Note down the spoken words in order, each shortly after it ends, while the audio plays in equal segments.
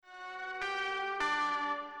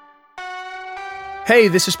Hey,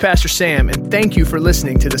 this is Pastor Sam, and thank you for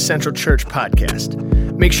listening to the Central Church podcast.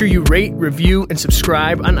 Make sure you rate, review, and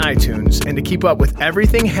subscribe on iTunes, and to keep up with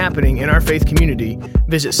everything happening in our faith community,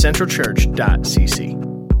 visit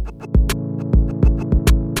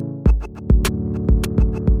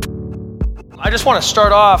centralchurch.cc. I just want to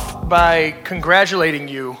start off by congratulating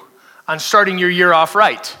you on starting your year off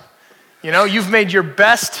right. You know, you've made your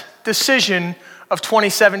best decision of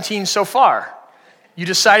 2017 so far. You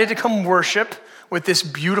decided to come worship with this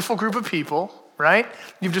beautiful group of people, right?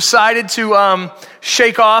 You've decided to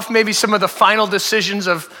shake off maybe some of the final decisions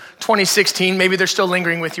of 2016. Maybe they're still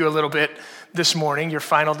lingering with you a little bit this morning, your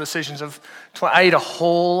final decisions of... I ate a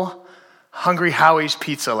whole Hungry Howie's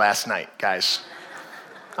pizza last night, guys.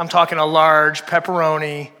 I'm talking a large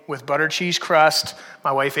pepperoni with butter cheese crust.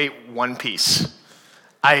 My wife ate one piece.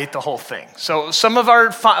 I ate the whole thing. So some of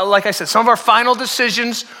our, like I said, some of our final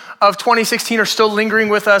decisions of 2016 are still lingering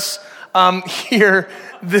with us here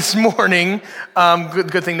this morning.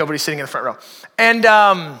 Good thing nobody's sitting in the front row. And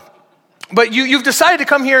but you've decided to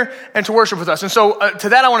come here and to worship with us. And so to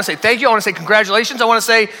that, I want to say thank you. I want to say congratulations. I want to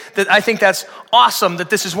say that I think that's awesome that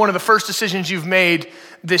this is one of the first decisions you've made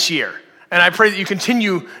this year. And I pray that you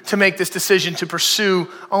continue to make this decision to pursue,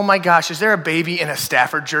 oh my gosh, is there a baby in a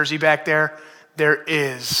Stafford jersey back there? There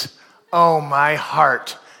is. Oh, my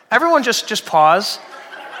heart. Everyone just pause.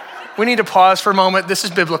 We need to pause for a moment. This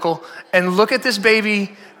is biblical. And look at this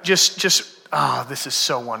baby this is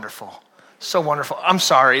so wonderful. So wonderful. I'm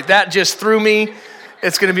sorry. That just threw me.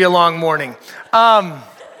 It's going to be a long morning.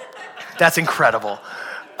 That's incredible.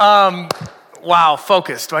 Wow,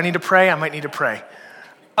 focus. Do I need to pray? I might need to pray.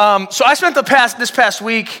 So I spent this past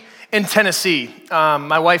week in Tennessee.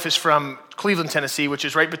 My wife is from Cleveland, Tennessee, which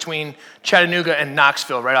is right between Chattanooga and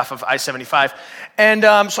Knoxville, right off of I-75. And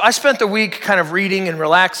so I spent the week kind of reading and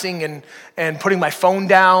relaxing and putting my phone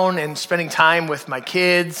down and spending time with my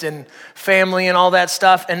kids and family and all that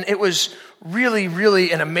stuff. And it was really,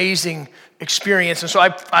 really an amazing experience. And so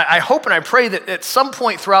I hope and I pray that at some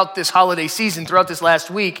point throughout this holiday season, throughout this last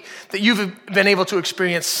week, that you've been able to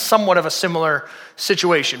experience somewhat of a similar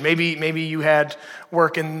situation. Maybe you had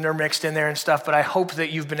work or mixed in there and stuff, but I hope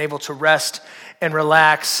that you've been able to rest and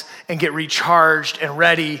relax and get recharged and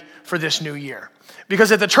ready for this new year.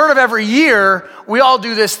 Because at the turn of every year, we all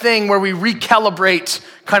do this thing where we recalibrate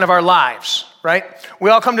kind of our lives, right? We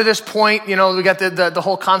all come to this point, you know, we got the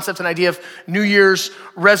whole concept and idea of New Year's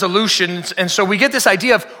resolutions. And so we get this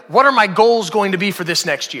idea of what are my goals going to be for this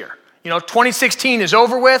next year? You know, 2016 is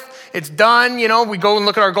over with. It's done. You know, we go and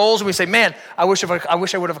look at our goals and we say, man, I wish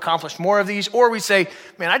I would have accomplished more of these. Or we say,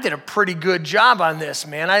 man, I did a pretty good job on this,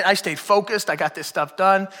 man. I stayed focused. I got this stuff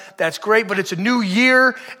done. That's great. But it's a new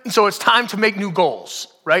year. And so it's time to make new goals,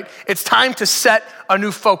 right? It's time to set a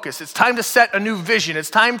new focus. It's time to set a new vision. It's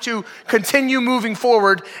time to continue moving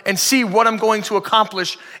forward and see what I'm going to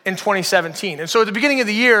accomplish in 2017. And so at the beginning of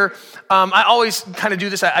the year, I always kind of do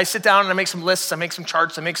this. I sit down and I make some lists. I make some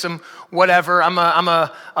charts. I make some whatever. I'm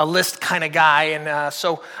a list kind of guy. And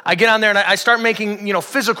so I get on there and I start making, you know,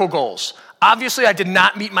 physical goals. Obviously, I did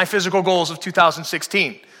not meet my physical goals of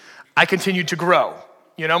 2016. I continued to grow.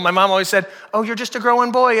 You know, my mom always said, oh, you're just a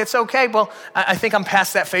growing boy. It's okay. Well, I think I'm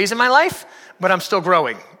past that phase in my life, but I'm still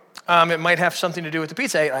growing. It might have something to do with the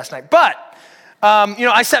pizza I ate last night. But, you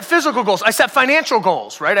know, I set physical goals. I set financial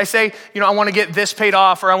goals, right? I say, you know, I want to get this paid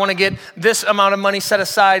off or I want to get this amount of money set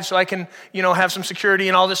aside so I can, you know, have some security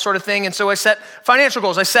and all this sort of thing. And so I set financial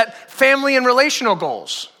goals. I set family and relational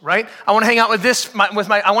goals, right? I want to hang out with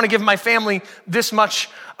I want to give my family this much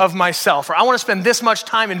of myself, or I want to spend this much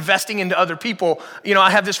time investing into other people. You know, I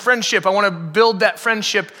have this friendship. I want to build that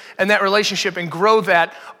friendship and that relationship and grow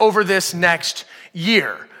that over this next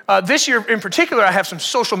year. This year in particular, I have some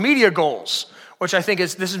social media goals, which I think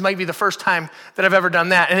might be the first time that I've ever done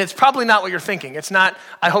that. And it's probably not what you're thinking. It's not,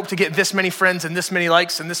 I hope to get this many friends and this many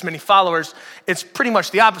likes and this many followers. It's pretty much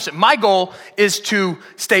the opposite. My goal is to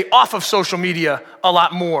stay off of social media a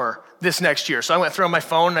lot more this next year. So I went through on my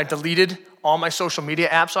phone and I deleted all my social media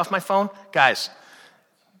apps off my phone. Guys,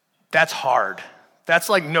 that's hard. That's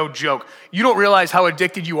like no joke. You don't realize how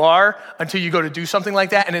addicted you are until you go to do something like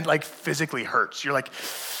that and it like physically hurts. You're like,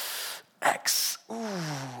 X,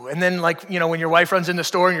 ooh. And then like, you know, when your wife runs in the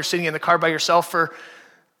store and you're sitting in the car by yourself for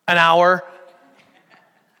an hour,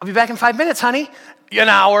 I'll be back in 5 minutes, honey. An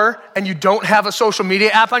hour, and you don't have a social media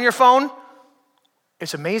app on your phone,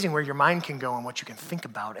 it's amazing where your mind can go and what you can think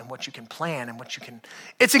about and what you can plan and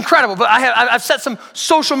it's incredible. But I've set some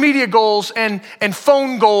social media goals and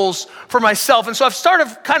phone goals for myself. And so I've started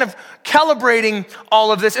kind of calibrating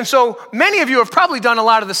all of this. And so many of you have probably done a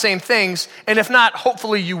lot of the same things. And if not,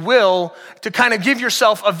 hopefully you will, to kind of give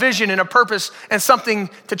yourself a vision and a purpose and something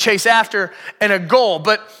to chase after and a goal.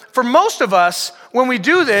 But for most of us, when we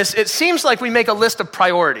do this, it seems like we make a list of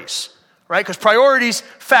priorities. Right? Because priorities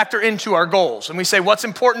factor into our goals. And we say, what's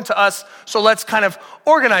important to us? So let's kind of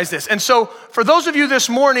organize this. And so for those of you this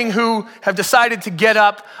morning who have decided to get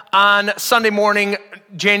up on Sunday morning,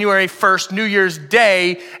 January 1st, New Year's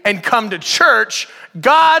Day, and come to church,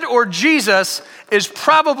 God or Jesus is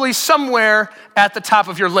probably somewhere at the top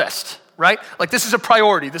of your list. Right? Like this is a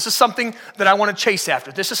priority. This is something that I want to chase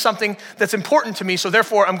after. This is something that's important to me, so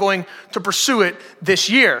therefore I'm going to pursue it this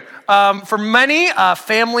year. For many,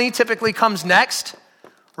 family typically comes next,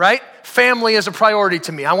 right? Family is a priority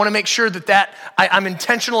to me. I want to make sure that I'm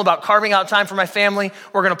intentional about carving out time for my family.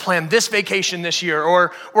 We're going to plan this vacation this year,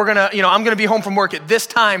 or I'm going to be home from work at this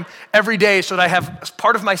time every day so that I have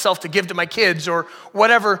part of myself to give to my kids, or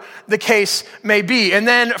whatever the case may be. And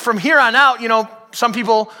then from here on out, some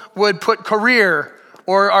people would put career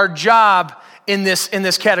or our job in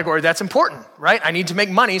this category. That's important, right? I need to make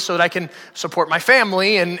money so that I can support my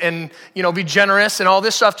family and be generous and all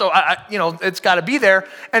this stuff. So it's got to be there.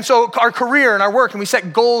 And so our career and our work, and we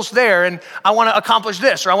set goals there. And I want to accomplish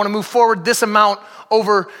this, or I want to move forward this amount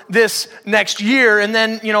over this next year. And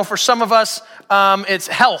then for some of us, it's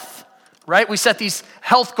health. Right? We set these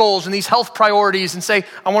health goals and these health priorities and say,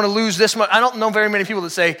 I want to lose this much. I don't know very many people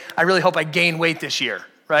that say, I really hope I gain weight this year,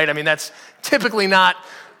 right? I mean, that's typically not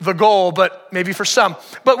the goal, but maybe for some.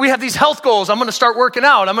 But we have these health goals. I'm going to start working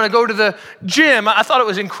out. I'm going to go to the gym. I thought it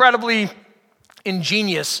was incredibly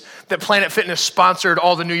ingenious that Planet Fitness sponsored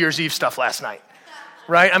all the New Year's Eve stuff last night.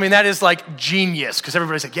 Right? I mean, that is like genius, because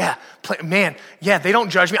everybody's like, they don't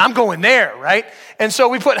judge me. I'm going there, right? And so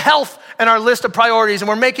we put health in our list of priorities, and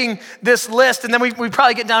we're making this list, and then we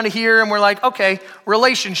probably get down to here, and we're like, okay,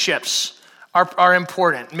 relationships are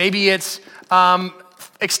important. Maybe it's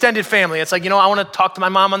extended family. It's like, I want to talk to my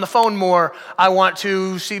mom on the phone more. I want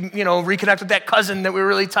to see, reconnect with that cousin that we were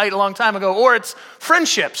really tight a long time ago. Or it's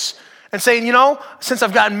friendships. And saying, since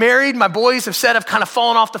I've gotten married, my boys have said I've kind of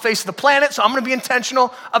fallen off the face of the planet, so I'm going to be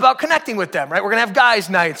intentional about connecting with them, right? We're going to have guys'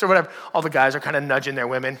 nights or whatever. All the guys are kind of nudging their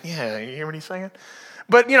women. Yeah, you hear what he's saying?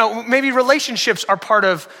 But, maybe relationships are part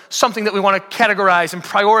of something that we want to categorize and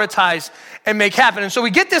prioritize and make happen. And so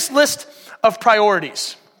we get this list of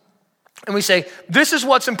priorities. And we say, this is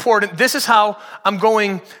what's important. This is how I'm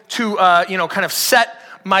going to, kind of set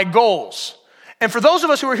my goals. And for those of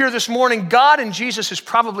us who are here this morning, God and Jesus is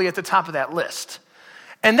probably at the top of that list.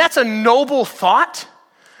 And that's a noble thought,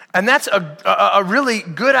 and that's a really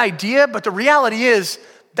good idea, but the reality is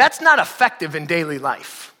that's not effective in daily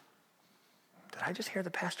life. Did I just hear the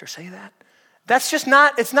pastor say that? It's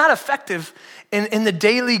not effective in the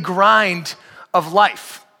daily grind of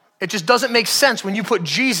life. It just doesn't make sense when you put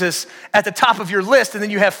Jesus at the top of your list and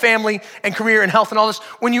then you have family and career and health and all this.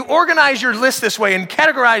 When you organize your list this way and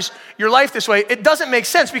categorize your life this way, it doesn't make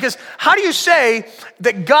sense, because how do you say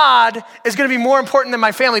that God is going to be more important than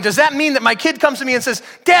my family? Does that mean that my kid comes to me and says,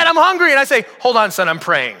 Dad, I'm hungry? And I say, hold on, son, I'm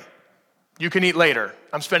praying. You can eat later.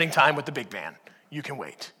 I'm spending time with the big man. You can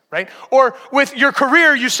wait. Right? Or with your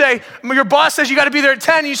career, you say, your boss says you got to be there at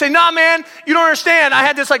 10, and you say, nah, man, you don't understand. I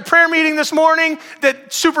had this prayer meeting this morning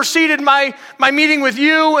that superseded my meeting with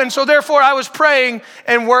you, and so therefore I was praying,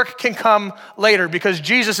 and work can come later because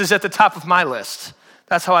Jesus is at the top of my list.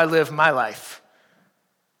 That's how I live my life.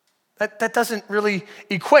 That doesn't really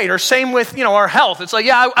equate. Or same with, our health. It's like,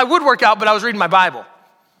 yeah, I would work out, but I was reading my Bible.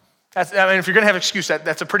 If you're going to have an excuse,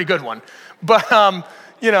 that's a pretty good one. But,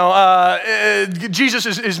 Jesus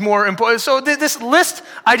is more important. So this list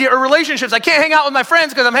idea, or relationships, I can't hang out with my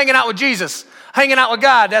friends because I'm hanging out with Jesus, hanging out with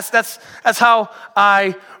God. That's how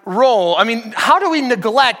I roll. I mean, how do we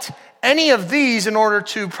neglect any of these in order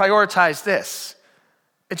to prioritize this?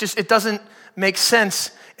 It doesn't make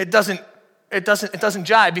sense. It doesn't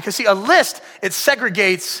jive, because see, a list, it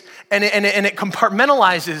segregates and it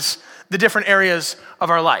compartmentalizes the different areas of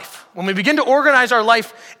our life. When we begin to organize our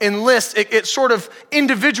life in lists, it sort of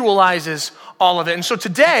individualizes all of it. And so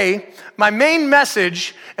today, my main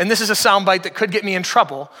message, and this is a soundbite that could get me in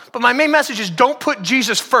trouble, but my main message is don't put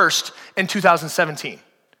Jesus first in 2017.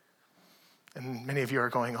 And many of you are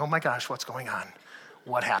going, oh my gosh, what's going on?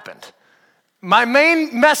 What happened? My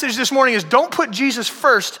main message this morning is don't put Jesus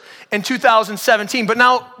first in 2017. But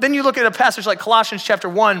now, then you look at a passage like Colossians chapter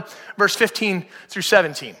 1, verse 15 through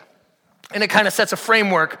 17. And it kind of sets a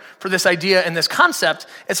framework for this idea and this concept.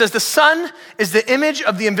 It says, the Son is the image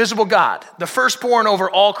of the invisible God, the firstborn over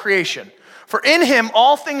all creation. For in him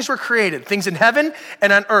all things were created, things in heaven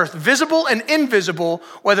and on earth, visible and invisible,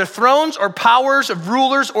 whether thrones or powers of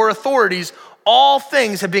rulers or authorities, all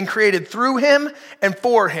things have been created through him and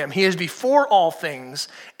for him. He is before all things,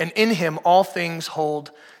 and in him all things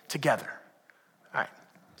hold together. All right,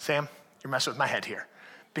 Sam, you're messing with my head here.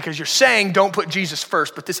 Because you're saying don't put Jesus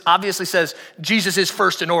first, but this obviously says Jesus is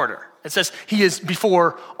first in order. It says he is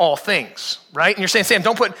before all things, right? And you're saying, Sam,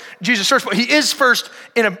 don't put Jesus first, but he is first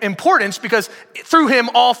in importance because through him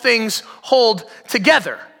all things hold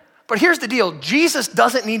together. But here's the deal. Jesus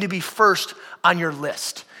doesn't need to be first on your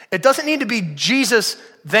list. It doesn't need to be Jesus,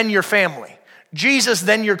 then your family. Jesus,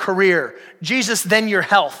 then your career. Jesus, then your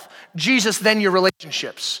health. Jesus, then your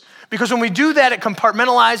relationships. Because when we do that, it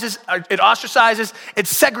compartmentalizes, it ostracizes, it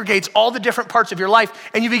segregates all the different parts of your life,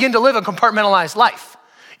 and you begin to live a compartmentalized life.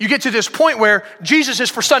 You get to this point where Jesus is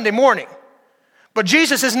for Sunday morning, but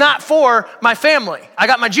Jesus is not for my family. I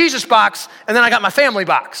got my Jesus box, and then I got my family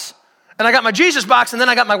box. And I got my Jesus box, and then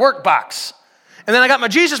I got my work box. And then I got my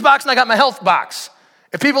Jesus box, and I got my health box.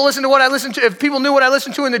 If people listen to what I listen to, if people knew what I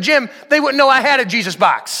listened to in the gym, they wouldn't know I had a Jesus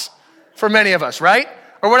box for many of us, right?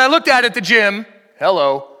 Or what I looked at the gym,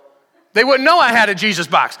 hello. They wouldn't know I had a Jesus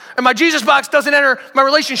box. And my Jesus box doesn't enter my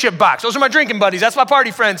relationship box. Those are my drinking buddies. That's my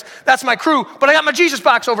party friends. That's my crew. But I got my Jesus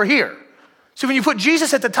box over here. So when you put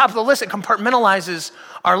Jesus at the top of the list, it compartmentalizes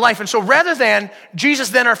our life. And so rather than Jesus,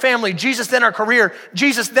 then our family, Jesus, then our career,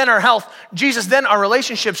 Jesus, then our health, Jesus, then our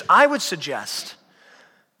relationships, I would suggest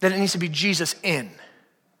that it needs to be Jesus in.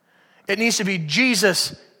 It needs to be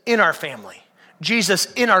Jesus in our family,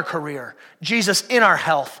 Jesus in our career, Jesus in our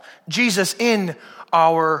health, Jesus in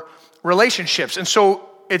our relationships. And so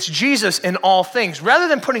it's Jesus in all things. Rather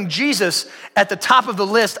than putting Jesus at the top of the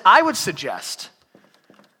list, I would suggest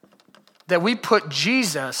that we put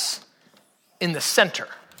Jesus in the center.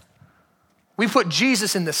 We put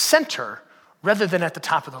Jesus in the center rather than at the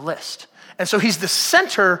top of the list. And so he's the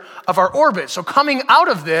center of our orbit. So coming out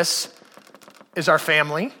of this is our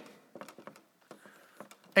family.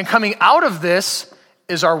 And coming out of this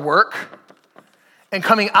is our work. And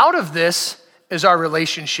coming out of this is our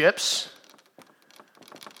relationships.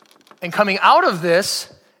 And coming out of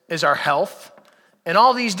this is our health. And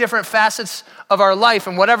all these different facets of our life,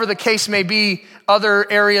 and whatever the case may be, other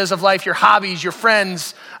areas of life, your hobbies, your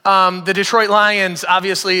friends, the Detroit Lions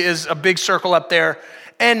obviously is a big circle up there.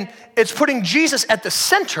 And it's putting Jesus at the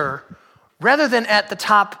center rather than at the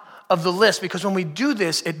top of the list, because when we do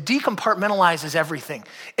this, it decompartmentalizes everything.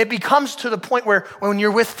 It becomes to the point where when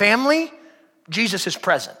you're with family, Jesus is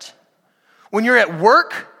present. When you're at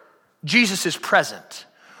work, Jesus is present.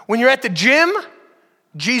 When you're at the gym,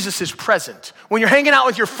 Jesus is present. When you're hanging out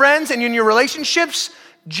with your friends and in your relationships,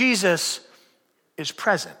 Jesus is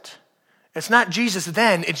present. It's not Jesus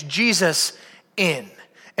then, it's Jesus in.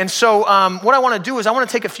 And so what I want to do is I want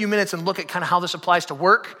to take a few minutes and look at kind of how this applies to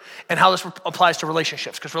work and how this applies to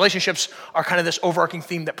relationships, because relationships are kind of this overarching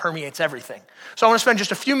theme that permeates everything. So I want to spend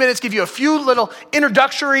just a few minutes, give you a few little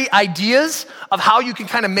introductory ideas of how you can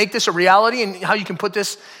kind of make this a reality and how you can put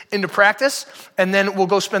this into practice, and then we'll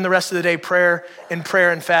go spend the rest of the day prayer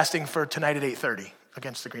and fasting for tonight at 8:30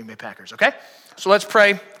 against the Green Bay Packers, okay? So let's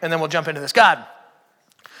pray, and then we'll jump into this. God,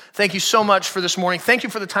 thank you so much for this morning. Thank you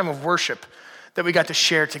for the time of worship that we got to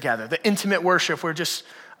share together, the intimate worship where just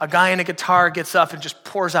a guy in a guitar gets up and just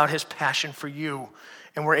pours out his passion for you,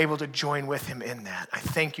 and we're able to join with him in that. I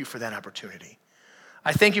thank you for that opportunity.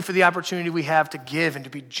 I thank you for the opportunity we have to give and to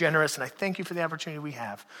be generous, and I thank you for the opportunity we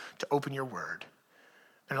have to open your word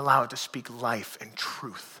and allow it to speak life and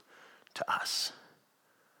truth to us.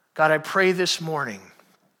 God, I pray this morning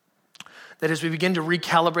that as we begin to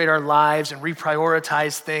recalibrate our lives and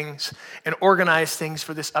reprioritize things and organize things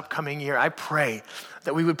for this upcoming year, I pray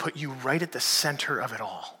that we would put you right at the center of it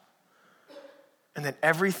all. And that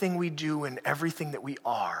everything we do and everything that we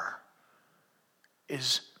are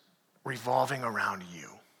is revolving around you.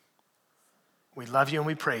 We love you and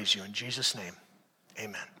we praise you. In Jesus' name,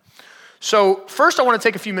 amen. So first I want to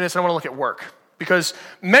take a few minutes and I want to look at work, because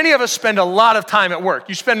many of us spend a lot of time at work.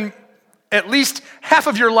 You spend at least half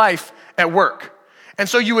of your life at work. And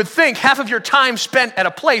so you would think half of your time spent at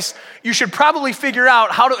a place, you should probably figure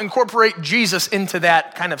out how to incorporate Jesus into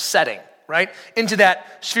that kind of setting, right? Into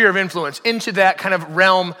that sphere of influence, into that kind of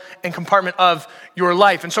realm and compartment of your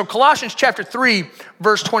life. And so Colossians chapter 3,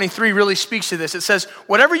 verse 23 really speaks to this. It says,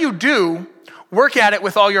 whatever you do, work at it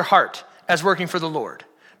with all your heart as working for the Lord,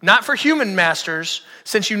 not for human masters,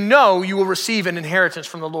 since you know you will receive an inheritance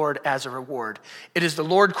from the Lord as a reward. It is the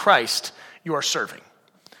Lord Christ you are serving.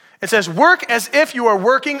 It says, work as if you are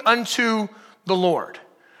working unto the Lord.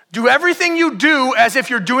 Do everything you do as if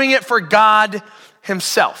you're doing it for God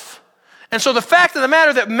himself. And so the fact of the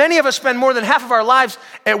matter that many of us spend more than half of our lives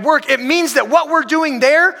at work, it means that what we're doing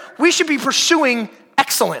there, we should be pursuing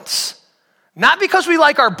excellence. Not because we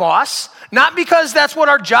like our boss, not because that's what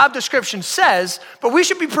our job description says, but we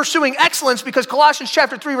should be pursuing excellence because Colossians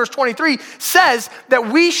chapter 3, verse 23 says that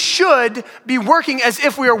we should be working as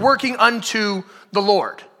if we are working unto the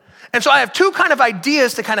Lord. And so I have two kind of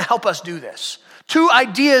ideas to kind of help us do this. Two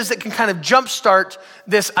ideas that can kind of jumpstart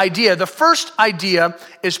this idea. The first idea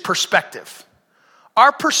is perspective.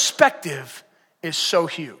 Our perspective is so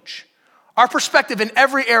huge. Our perspective in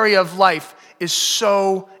every area of life is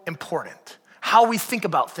so important. How we think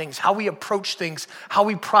about things, how we approach things, how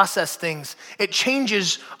we process things, it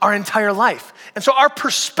changes our entire life. And so our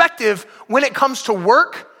perspective when it comes to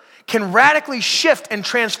work can radically shift and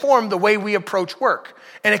transform the way we approach work.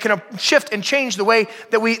 And it can shift and change the way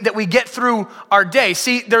that we get through our day.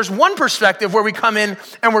 See, there's one perspective where we come in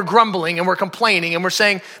and we're grumbling and we're complaining and we're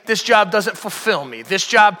saying, this job doesn't fulfill me. This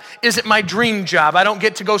job isn't my dream job. I don't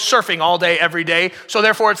get to go surfing all day, every day, so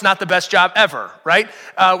therefore it's not the best job ever, right?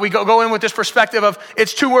 We go in with this perspective of,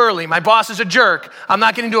 it's too early. My boss is a jerk. I'm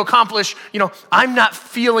not getting to accomplish, I'm not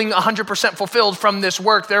feeling 100% fulfilled from this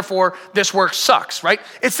work, therefore this work sucks, right?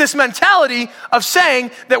 It's this mentality of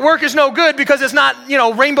saying that work is no good because it's not,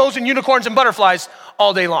 rainbows and unicorns and butterflies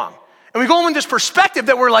all day long. And we go in with this perspective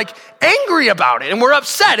that we're like angry about it and we're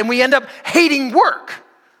upset and we end up hating work.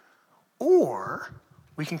 Or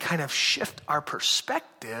we can kind of shift our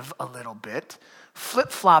perspective a little bit,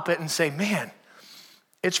 flip-flop it and say, man,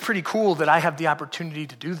 it's pretty cool that I have the opportunity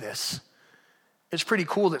to do this. It's pretty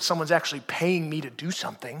cool that someone's actually paying me to do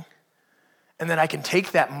something. And then I can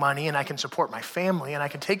take that money and I can support my family and I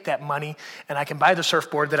can take that money and I can buy the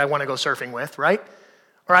surfboard that I want to go surfing with, right?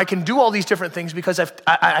 Or I can do all these different things because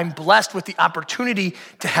I'm blessed with the opportunity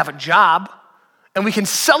to have a job. And we can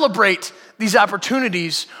celebrate these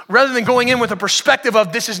opportunities rather than going in with a perspective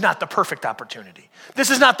of this is not the perfect opportunity.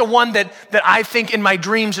 This is not the one that I think in my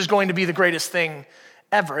dreams is going to be the greatest thing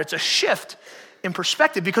ever. It's a shift in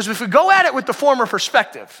perspective because if we go at it with the former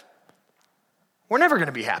perspective, we're never going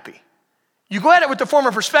to be happy. You go at it with the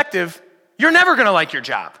former perspective, you're never going to like your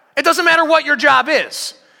job. It doesn't matter what your job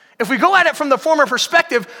is. If we go at it from the former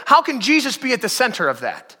perspective, how can Jesus be at the center of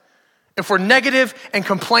that? If we're negative and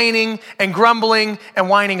complaining and grumbling and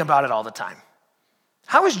whining about it all the time.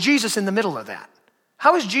 How is Jesus in the middle of that?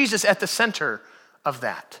 How is Jesus at the center of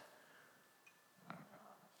that?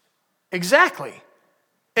 Exactly.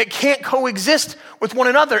 It can't coexist with one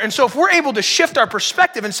another. And so if we're able to shift our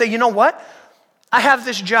perspective and say, you know what? I have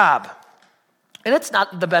this job. And it's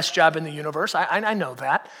not the best job in the universe. I know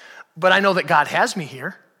that. But I know that God has me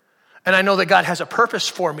here. And I know that God has a purpose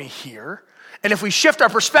for me here. And if we shift our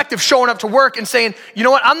perspective, showing up to work and saying, you know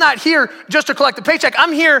what, I'm not here just to collect a paycheck.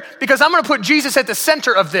 I'm here because I'm going to put Jesus at the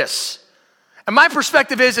center of this. And my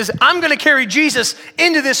perspective is I'm going to carry Jesus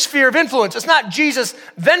into this sphere of influence. It's not Jesus,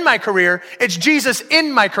 then my career. It's Jesus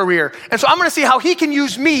in my career. And so I'm going to see how he can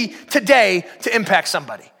use me today to impact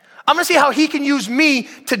somebody. I'm going to see how he can use me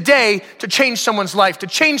today to change someone's life, to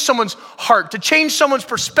change someone's heart, to change someone's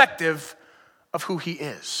perspective of who he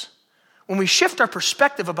is. When we shift our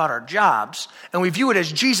perspective about our jobs and we view it as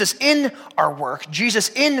Jesus in our work, Jesus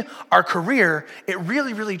in our career, it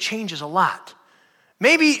really, really changes a lot.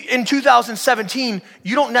 Maybe in 2017,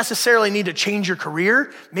 you don't necessarily need to change your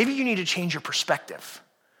career. Maybe you need to change your perspective.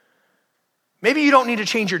 Maybe you don't need to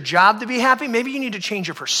change your job to be happy. Maybe you need to change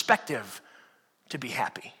your perspective to be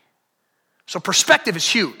happy. So perspective is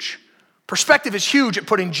huge. Perspective is huge at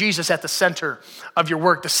putting Jesus at the center of your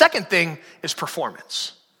work. The second thing is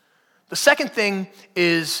performance. The second thing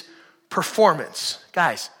is performance.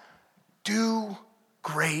 Guys, do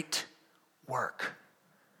great work.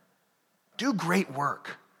 Do great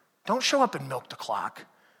work. Don't show up and milk the clock.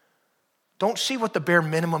 Don't see what the bare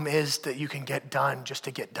minimum is that you can get done just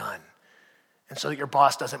to get done. And so that your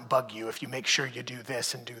boss doesn't bug you if you make sure you do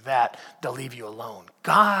this and do that, they'll leave you alone.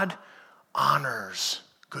 God honors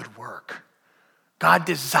good work. God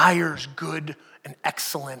desires good and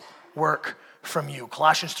excellent work from you.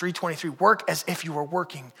 Colossians 3:23, work as if you were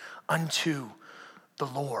working unto the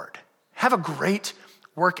Lord. Have a great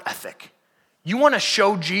work ethic. You want to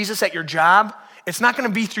show Jesus at your job? It's not going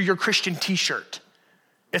to be through your Christian t-shirt.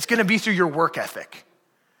 It's going to be through your work ethic.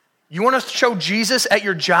 You want to show Jesus at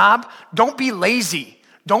your job? Don't be lazy.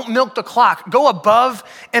 Don't milk the clock. Go above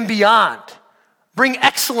and beyond. Bring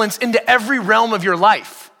excellence into every realm of your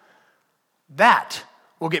life. That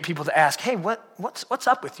we'll get people to ask, hey, what's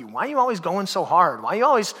up with you? Why are you always going so hard? Why are you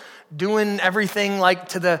always doing everything like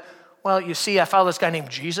well, you see, I follow this guy named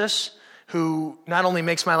Jesus who not only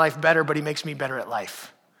makes my life better, but he makes me better at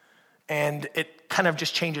life. And it kind of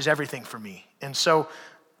just changes everything for me. And so,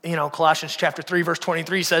 Colossians chapter 3, verse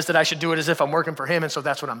 23 says that I should do it as if I'm working for him, and so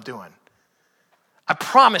that's what I'm doing. I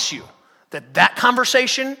promise you that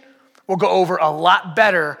conversation will go over a lot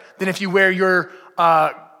better than if you wear your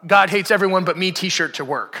God hates everyone but me t-shirt to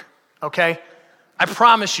work, okay? I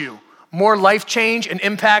promise you, more life change and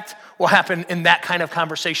impact will happen in that kind of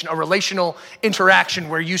conversation, a relational interaction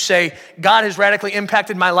where you say, God has radically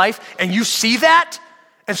impacted my life, and you see that,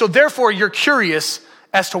 and so therefore you're curious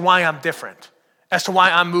as to why I'm different, as to why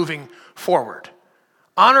I'm moving forward.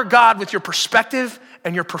 Honor God with your perspective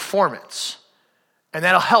and your performance, and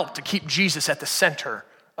that'll help to keep Jesus at the center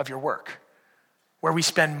of your work, where we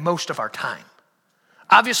spend most of our time.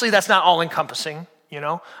 Obviously, that's not all-encompassing,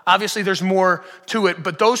 Obviously, there's more to it,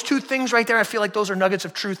 but those two things right there, I feel like those are nuggets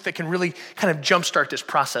of truth that can really kind of jumpstart this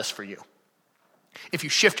process for you. If you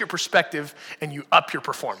shift your perspective and you up your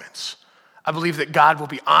performance, I believe that God will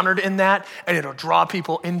be honored in that, and it'll draw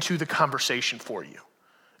people into the conversation for you.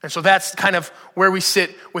 And so that's kind of where we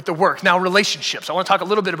sit with the work. Now, relationships. I want to talk a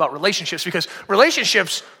little bit about relationships because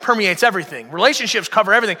relationships permeates everything. Relationships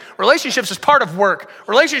cover everything. Relationships is part of work.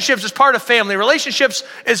 Relationships is part of family. Relationships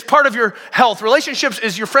is part of your health. Relationships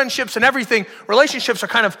is your friendships and everything. Relationships are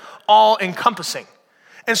kind of all encompassing.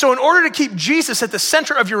 And so in order to keep Jesus at the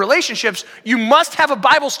center of your relationships, you must have a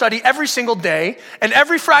Bible study every single day, and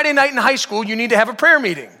every Friday night in high school, you need to have a prayer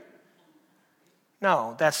meeting.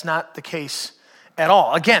 No, that's not the case at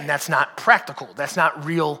all. Again, that's not practical. That's not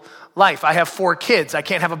real life. I have 4 kids. I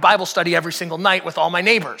can't have a Bible study every single night with all my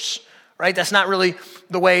neighbors, right? That's not really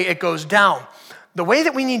the way it goes down. The way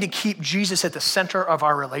that we need to keep Jesus at the center of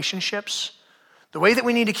our relationships,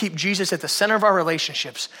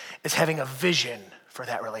 is having a vision for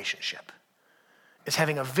that relationship.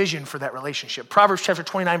 Proverbs chapter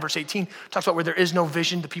 29, verse 18 talks about where there is no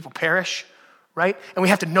vision, the people perish. Right? And we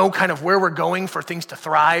have to know kind of where we're going for things to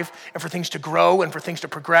thrive and for things to grow and for things to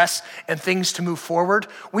progress and things to move forward.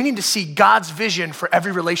 We need to see God's vision for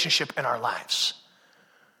every relationship in our lives.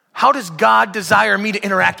 How does God desire me to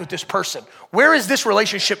interact with this person? Where is this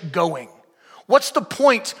relationship going? What's the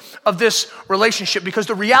point of this relationship? Because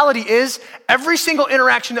the reality is every single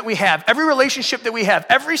interaction that we have, every relationship that we have,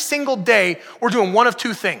 every single day, we're doing one of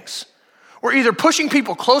two things. We're either pushing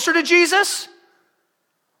people closer to Jesus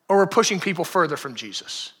or we're pushing people further from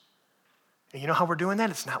Jesus. And you know how we're doing that?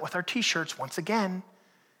 It's not with our t-shirts. Once again,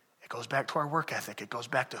 it goes back to our work ethic. It goes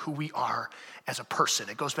back to who we are as a person.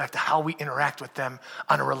 It goes back to how we interact with them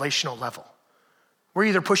on a relational level. We're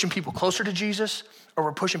either pushing people closer to Jesus or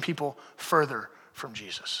we're pushing people further from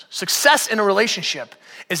Jesus. Success in a relationship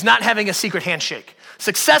is not having a secret handshake.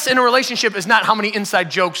 Success in a relationship is not how many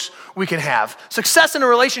inside jokes we can have. Success in a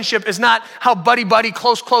relationship is not how buddy,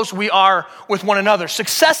 close we are with one another.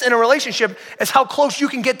 Success in a relationship is how close you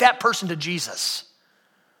can get that person to Jesus.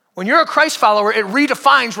 When you're a Christ follower, it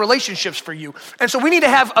redefines relationships for you. And so we need to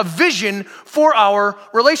have a vision for our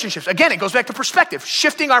relationships. Again, it goes back to perspective,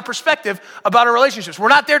 shifting our perspective about our relationships. We're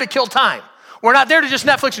not there to kill time. We're not there to just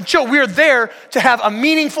Netflix and chill. We are there to have a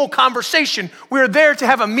meaningful conversation. We are there to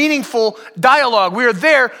have a meaningful dialogue. We are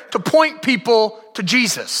there to point people to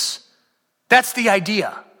Jesus. That's the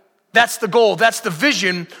idea. That's the goal. That's the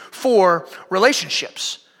vision for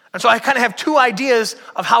relationships. And so I kind of have 2 ideas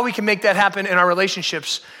of how we can make that happen in our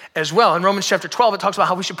relationships as well. In Romans chapter 12, it talks about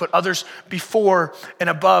how we should put others before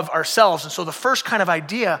and above ourselves. And so the first kind of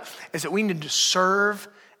idea is that we need to serve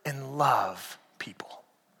and love people.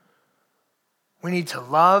 We need to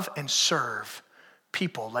love and serve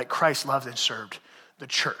people like Christ loved and served the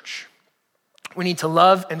church. We need to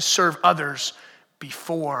love and serve others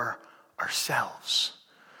before ourselves.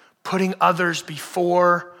 Putting others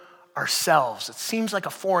before ourselves. It seems like a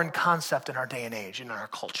foreign concept in our day and age, in our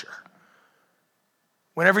culture.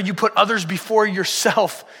 Whenever you put others before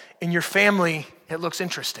yourself in your family, it looks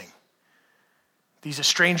interesting. These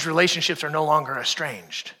estranged relationships are no longer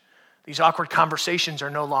estranged. These awkward conversations are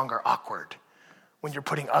no longer awkward. When you're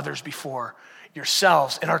putting others before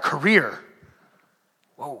yourselves. In our career,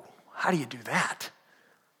 whoa, how do you do that?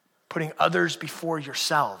 Putting others before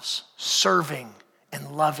yourselves, serving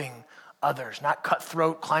and loving others, not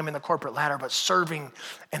cutthroat, climbing the corporate ladder, but serving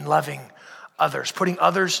and loving others. Putting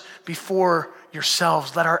others before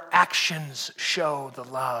yourselves. Let our actions show the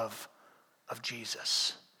love of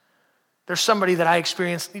Jesus. There's somebody that I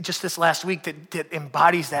experienced just this last week that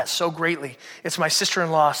embodies that so greatly. It's my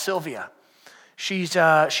sister-in-law, Sylvia. She's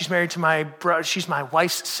married to my brother. She's my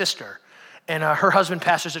wife's sister. And her husband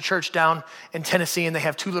pastors a church down in Tennessee, and they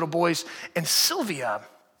have 2 little boys. And Sylvia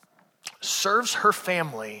serves her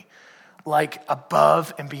family like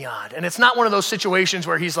above and beyond. And it's not one of those situations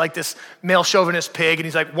where he's like this male chauvinist pig and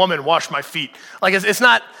he's like, woman, wash my feet. Like it's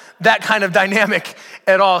not that kind of dynamic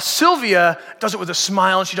at all. Sylvia does it with a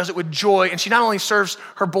smile and she does it with joy. And she not only serves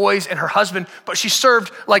her boys and her husband, but she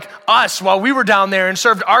served like us while we were down there and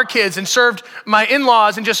served our kids and served my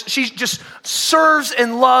in-laws and she just serves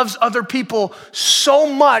and loves other people so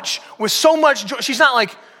much with so much joy. She's not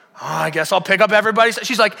like, oh, I guess I'll pick up everybody.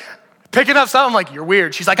 She's like, picking up stuff, I'm like, you're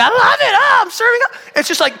weird. She's like, I love it. Oh, I'm serving up. It's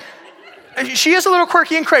just like, she is a little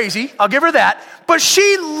quirky and crazy. I'll give her that. But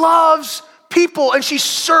she loves people and she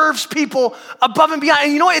serves people above and beyond.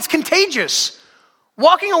 And you know what? It's contagious.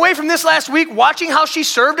 Walking away from this last week, watching how she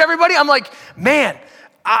served everybody, I'm like, man,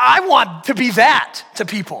 I want to be that to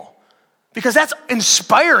people because that's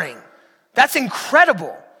inspiring. That's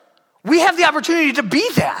incredible. We have the opportunity to be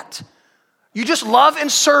that. You just love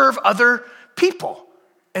and serve other people.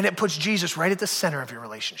 And it puts Jesus right at the center of your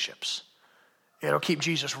relationships. It'll keep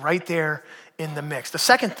Jesus right there in the mix. The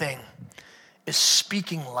second thing is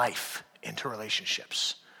speaking life into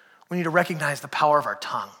relationships. We need to recognize the power of our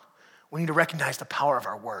tongue. We need to recognize the power of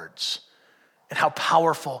our words and how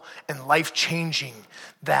powerful and life-changing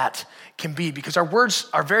that can be because our words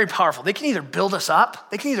are very powerful. They can either build us up,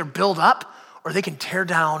 or they can tear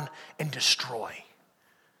down and destroy.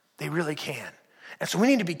 They really can. And so we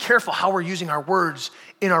need to be careful how we're using our words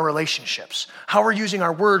in our relationships, how we're using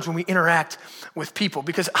our words when we interact with people.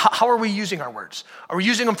 Because how are we using our words? Are we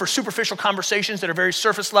using them for superficial conversations that are very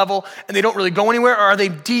surface level and they don't really go anywhere? Or are they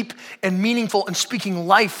deep and meaningful and speaking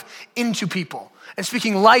life into people and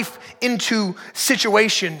speaking life into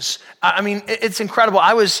situations? I mean, it's incredible.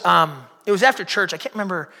 It was after church. I can't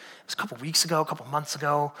remember. It was a couple weeks ago, a couple months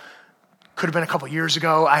ago. Could have been a couple years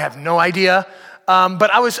ago. I have no idea.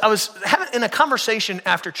 But I was having in a conversation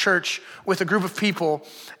after church with a group of people,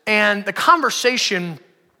 and the conversation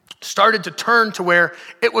started to turn to where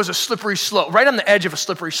it was a slippery slope, right on the edge of a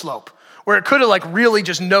slippery slope, where it could have like really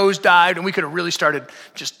just nosedived, and we could have really started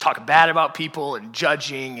just talking bad about people and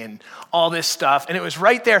judging and all this stuff. And it was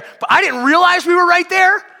right there, but I didn't realize we were right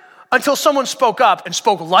there until someone spoke up and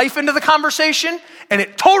spoke life into the conversation, and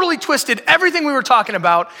it totally twisted everything we were talking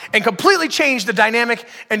about and completely changed the dynamic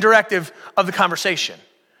and directive of the conversation.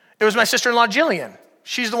 It was my sister-in-law, Jillian.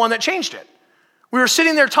 She's the one that changed it. We were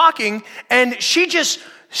sitting there talking, and she just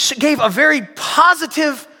gave a very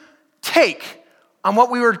positive take on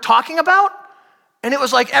what we were talking about, and it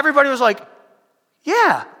was like everybody was like,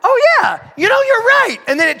 yeah, oh yeah, you're right.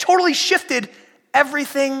 And then it totally shifted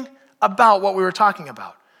everything about what we were talking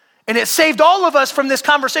about. And it saved all of us from this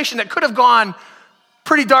conversation that could have gone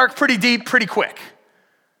pretty dark, pretty deep, pretty quick.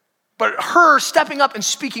 But her stepping up and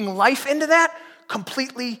speaking life into that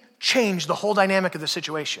completely changed the whole dynamic of the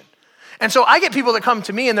situation. And so I get people that come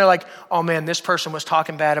to me and they're like, oh man, this person was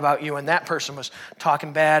talking bad about you and that person was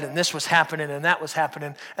talking bad and this was happening and that was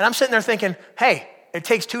happening. And I'm sitting there thinking, hey, it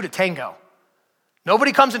takes 2 to tango.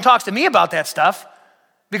 Nobody comes and talks to me about that stuff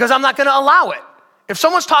because I'm not going to allow it. If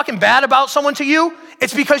someone's talking bad about someone to you,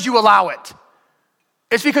 it's because you allow it.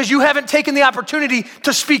 It's because you haven't taken the opportunity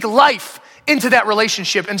to speak life into that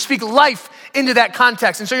relationship and speak life into that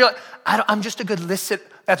context. And so you're like, I'm just a good listener.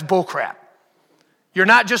 That's bullcrap. You're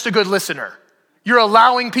not just a good listener. You're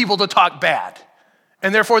allowing people to talk bad,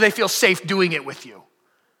 and therefore they feel safe doing it with you.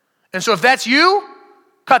 And so if that's you,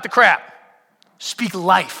 cut the crap. Speak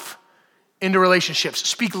life into relationships.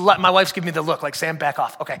 Speak life. My wife's giving me the look like, Sam, back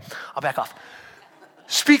off. Okay, I'll back off.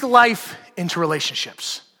 Speak life into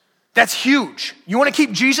relationships. That's huge. You want to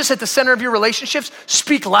keep Jesus at the center of your relationships?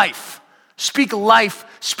 Speak life. Speak life.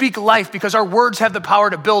 Speak life, because our words have the power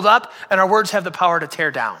to build up and our words have the power to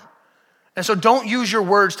tear down. And so don't use your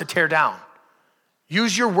words to tear down.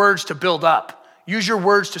 Use your words to build up. Use your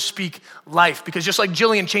words to speak life, because just like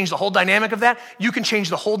Jillian changed the whole dynamic of that, you can change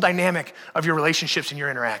the whole dynamic of your relationships and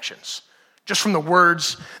your interactions just from the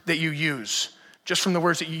words that you use. Just from the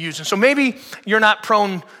words that you use. And so maybe you're not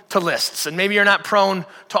prone to lists and maybe you're not prone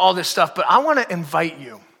to all this stuff, but I want to invite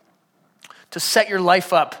you to set your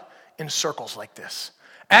life up in circles like this.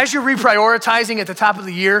 As you're reprioritizing at the top of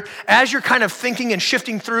the year, as you're kind of thinking and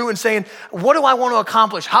shifting through and saying, what do I want to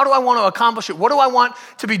accomplish? How do I want to accomplish it? What do I want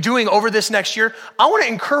to be doing over this next year? I want to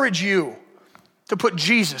encourage you to put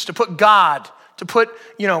Jesus, to put God, to put,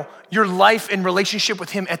 your life in relationship with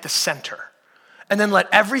him at the center. And then let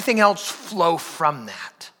everything else flow from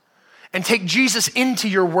that. And take Jesus into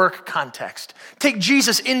your work context. Take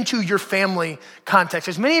Jesus into your family context.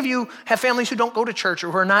 As many of you have families who don't go to church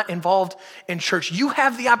or who are not involved in church, you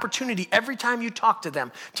have the opportunity every time you talk to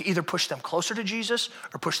them to either push them closer to Jesus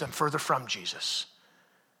or push them further from Jesus.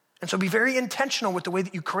 And so be very intentional with the way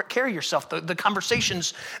that you carry yourself, the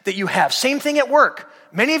conversations that you have. Same thing at work.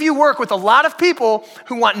 Many of you work with a lot of people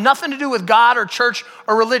who want nothing to do with God or church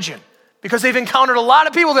or religion because they've encountered a lot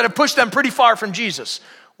of people that have pushed them pretty far from Jesus.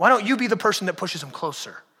 Why don't you be the person that pushes them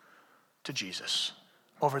closer to Jesus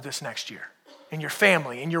over this next year? In your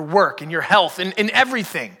family, in your work, in your health, in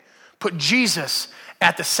everything. Put Jesus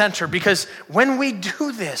at the center, because when we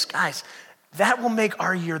do this, guys, that will make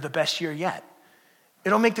our year the best year yet.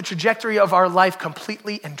 It'll make the trajectory of our life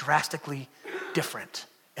completely and drastically different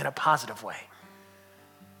in a positive way.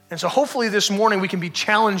 And so hopefully this morning we can be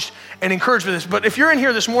challenged and encouraged with this. But if you're in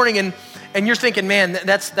here this morning and you're thinking, man,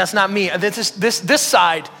 that's not me. This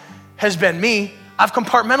side has been me. I've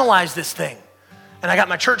compartmentalized this thing. And I got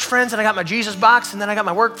my church friends and I got my Jesus box, and then I got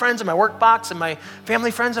my work friends and my work box and my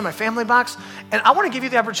family friends and my family box. And I want to give you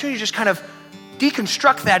the opportunity to just kind of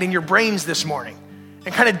deconstruct that in your brains this morning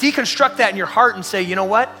and kind of deconstruct that in your heart and say, you know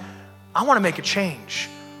what? I want to make a change.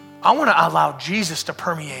 I want to allow Jesus to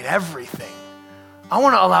permeate everything. I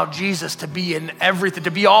want to allow Jesus to be in everything,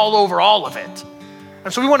 to be all over all of it.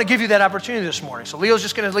 And so we want to give you that opportunity this morning. So Leo's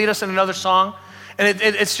just going to lead us in another song. And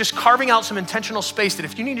it's just carving out some intentional space that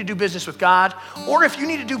if you need to do business with God, or if you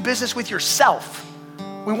need to do business with yourself,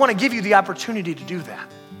 we want to give you the opportunity to do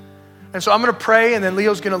that. And so I'm going to pray, and then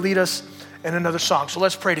Leo's going to lead us in another song. So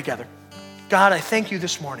let's pray together. God, I thank you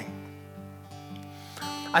this morning.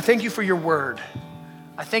 I thank you for your word.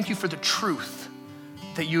 I thank you for the truth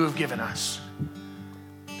that you have given us.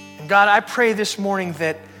 And God, I pray this morning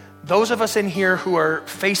that those of us in here who are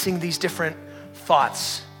facing these different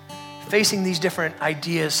thoughts, facing these different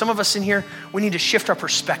ideas, some of us in here, we need to shift our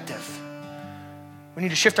perspective. We need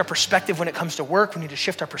to shift our perspective when it comes to work. We need to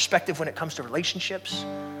shift our perspective when it comes to relationships.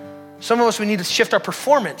 Some of us, we need to shift our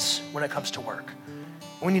performance when it comes to work.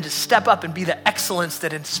 We need to step up and be the excellence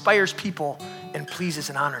that inspires people and pleases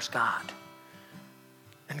and honors God.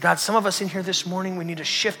 And God, some of us in here this morning, we need to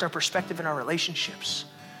shift our perspective in our relationships.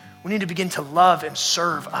 We need to begin to love and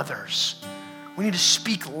serve others. We need to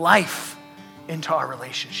speak life into our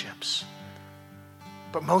relationships.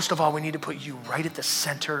 But most of all, we need to put you right at the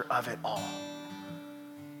center of it all.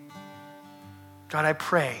 God, I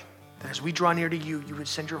pray that as we draw near to you, you would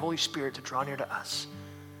send your Holy Spirit to draw near to us,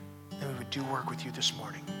 and we would do work with you this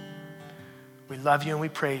morning. We love you and we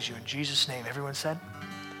praise you. In Jesus' name, everyone said,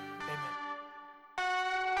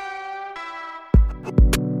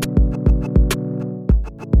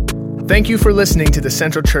 thank you for listening to the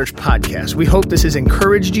Central Church podcast. We hope this has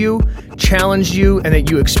encouraged you, challenged you, and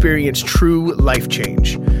that you experience true life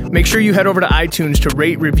change. Make sure you head over to iTunes to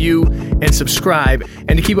rate, review, and subscribe.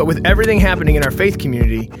 And to keep up with everything happening in our faith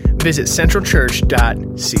community, visit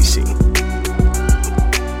centralchurch.cc.